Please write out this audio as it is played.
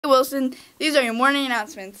Wilson. These are your morning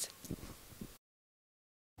announcements.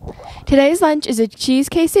 Today's lunch is a cheese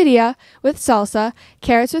quesadilla with salsa,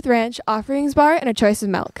 carrots with ranch, offerings bar, and a choice of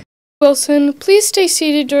milk. Wilson, please stay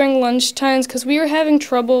seated during lunch times because we are having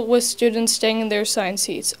trouble with students staying in their assigned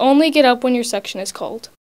seats. Only get up when your section is called.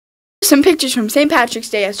 Some pictures from St. Patrick's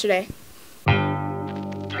Day yesterday.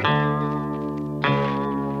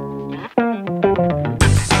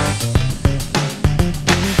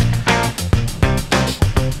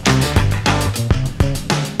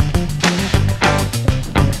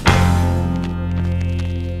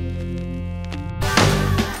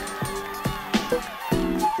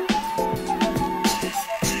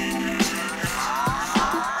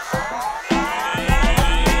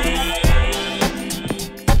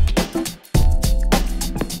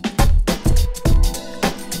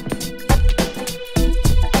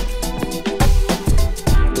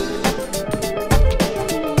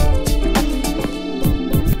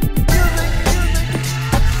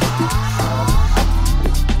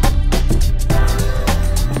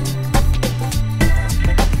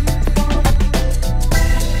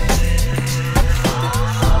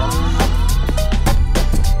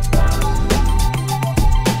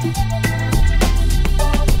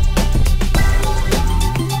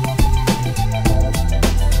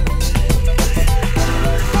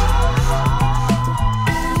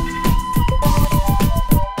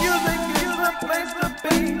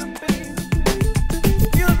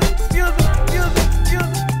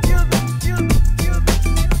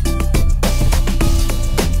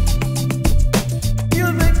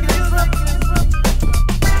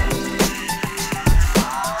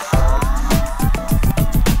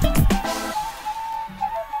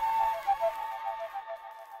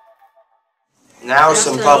 Now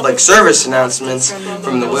some public service announcements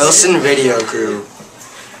from the Wilson Video Crew.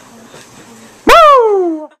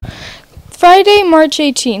 Woo! Friday, March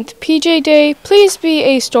 18th, PJ Day. Please be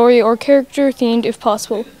a story or character themed if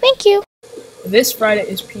possible. Thank you. This Friday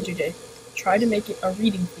is PJ Day. Try to make it a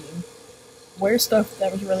reading theme. Wear stuff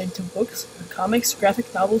that was related to books, comics,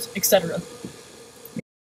 graphic novels, etc.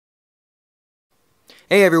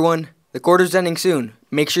 Hey everyone, the quarter's ending soon.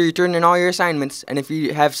 Make sure you turn in all your assignments, and if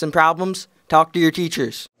you have some problems, talk to your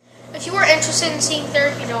teachers. If you are interested in seeing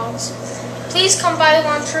therapy dogs, please come by the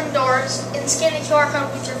lunchroom doors and scan the QR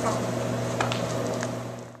code with your phone.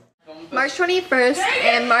 March 21st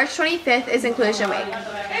and March 25th is Inclusion Week.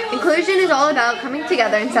 Inclusion is all about coming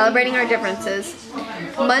together and celebrating our differences.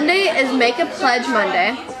 Monday is Make a Pledge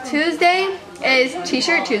Monday. Tuesday is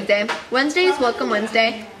T-shirt Tuesday. Wednesday is Welcome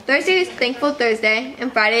Wednesday. Thursday is Thankful Thursday.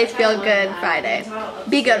 And Friday is Feel Good Friday.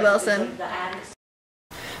 Be good, Wilson.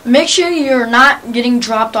 Make sure you're not getting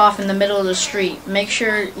dropped off in the middle of the street. Make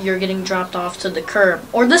sure you're getting dropped off to the curb,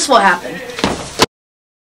 or this will happen.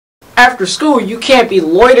 After school, you can't be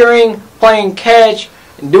loitering, playing catch,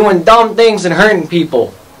 and doing dumb things and hurting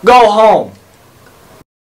people. Go home.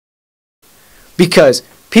 Because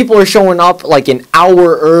people are showing up like an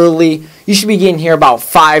hour early. You should be getting here about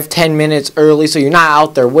 5-10 minutes early so you're not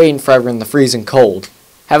out there waiting forever in the freezing cold.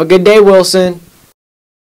 Have a good day, Wilson.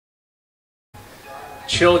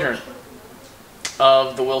 Children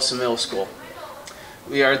of the Wilson Middle School,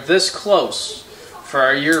 we are this close for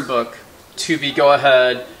our yearbook to go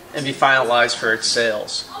ahead and be finalized for its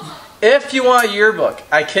sales. If you want a yearbook,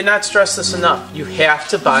 I cannot stress this enough, you have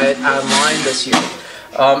to buy it online this year.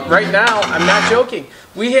 Right now, I'm not joking,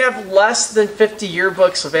 we have less than 50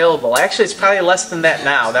 yearbooks available. Actually, it's probably less than that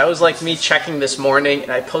now. That was like me checking this morning,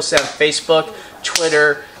 and I posted on Facebook,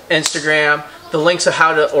 Twitter, Instagram, the links of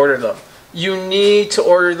how to order them. You need to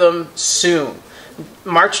order them soon.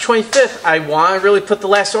 March 25th, I want to really put the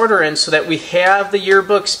last order in so that we have the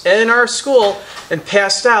yearbooks in our school and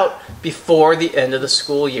passed out before the end of the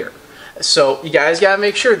school year. So you guys got to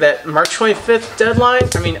make sure that March 25th deadline,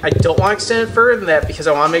 I don't want to extend it further than that because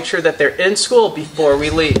I want to make sure that they're in school before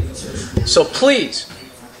we leave. So please,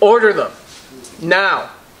 order them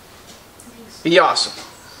now. Be awesome.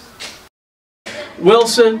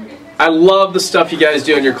 Wilson, I love the stuff you guys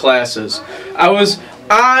do in your classes. I was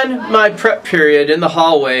on my prep period in the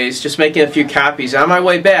hallways just making a few copies. On my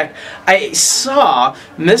way back, I saw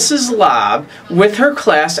Mrs. Lobb with her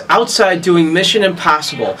class outside doing Mission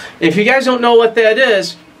Impossible. And if you guys don't know what that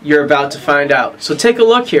is, you're about to find out. So take a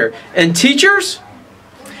look here. And teachers,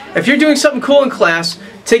 if you're doing something cool in class,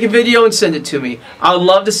 take a video and send it to me. I would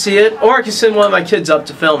love to see it, or I can send one of my kids up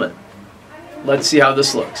to film it. Let's see how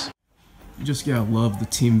this looks. You just gotta love the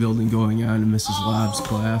team building going on in Mrs. Lobb's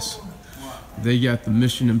class. They got the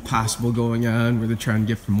Mission Impossible going on where they're trying to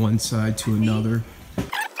get from one side to another.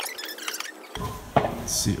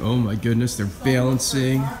 Let's see, oh my goodness, they're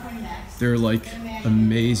balancing. They're like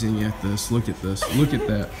amazing at this. Look at this. Look at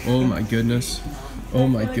that. Oh my goodness. Oh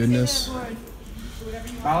my goodness.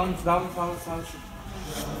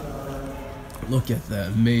 Look at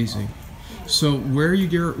that. Amazing. So where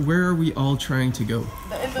are we all trying to go?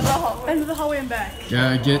 Into the hallway and back.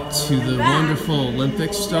 Gotta get to the wonderful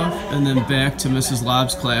Olympic stuff and then back to Mrs.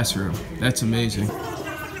 Lobb's classroom. That's amazing.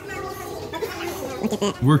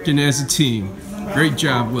 Working as a team. Great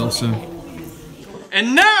job, Wilson.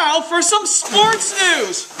 And now for some sports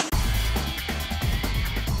news!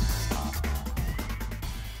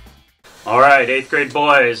 Alright, 8th grade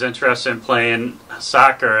boys interested in playing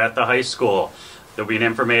soccer at the high school. There'll be an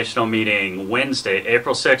informational meeting Wednesday,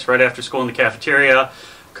 April 6th, right after school in the cafeteria.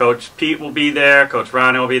 Coach Pete will be there, Coach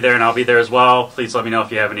Ron will be there, and I'll be there as well. Please let me know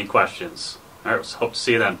if you have any questions. Alright, hope to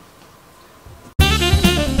see you then.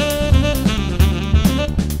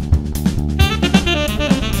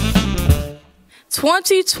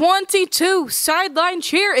 2022 Sideline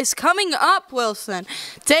Cheer is coming up, Wilson.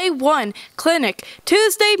 Day 1, clinic,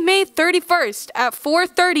 Tuesday, May 31st at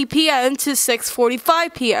 4:30 p.m. to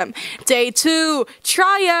 6:45 p.m. Day 2,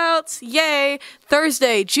 tryouts, yay,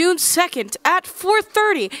 Thursday, June 2nd at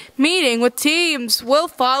 4:30. Meeting with teams will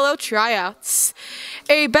follow tryouts.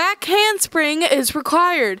 A back handspring is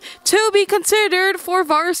required to be considered for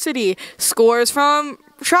varsity. Scores from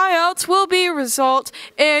tryouts will be result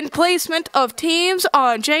in placement of teams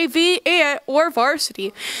on JV and or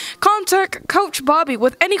varsity. Contact Coach Bobby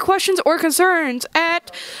with any questions or concerns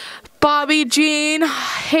at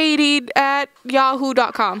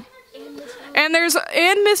bobbyjeanhaiti@yahoo.com. And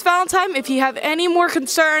Miss Valentine if you have any more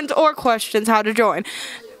concerns or questions how to join.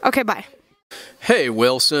 Okay, bye. Hey,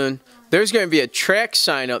 Wilson. There's going to be a track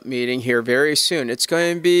sign-up meeting here very soon. It's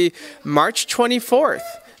going to be March 24th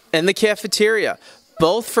in the cafeteria,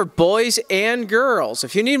 both for boys and girls.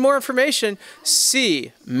 If you need more information,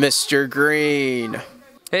 see Mr. Green.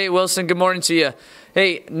 Hey, Wilson, good morning to you.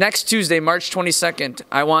 Hey, next Tuesday, March 22nd,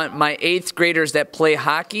 I want my 8th graders that play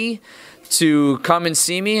hockey to come and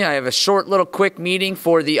see me. I have a short little quick meeting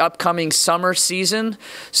for the upcoming summer season.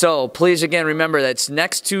 So please, again, remember that's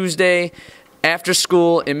next Tuesday after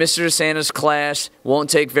school in Mr. DeSanta's class. Won't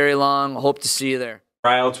take very long. Hope to see you there.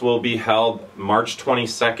 Tryouts will be held March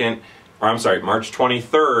 23rd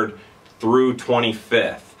through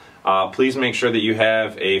 25th. Please make sure that you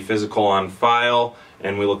have a physical on file,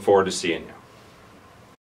 and we look forward to seeing you.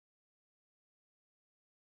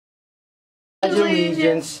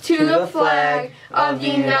 Allegiance to the flag of the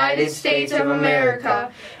United States of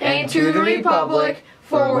America and to the republic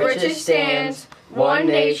for which it stands, one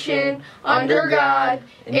nation, under God,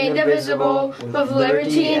 indivisible, with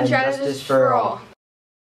liberty and justice for all.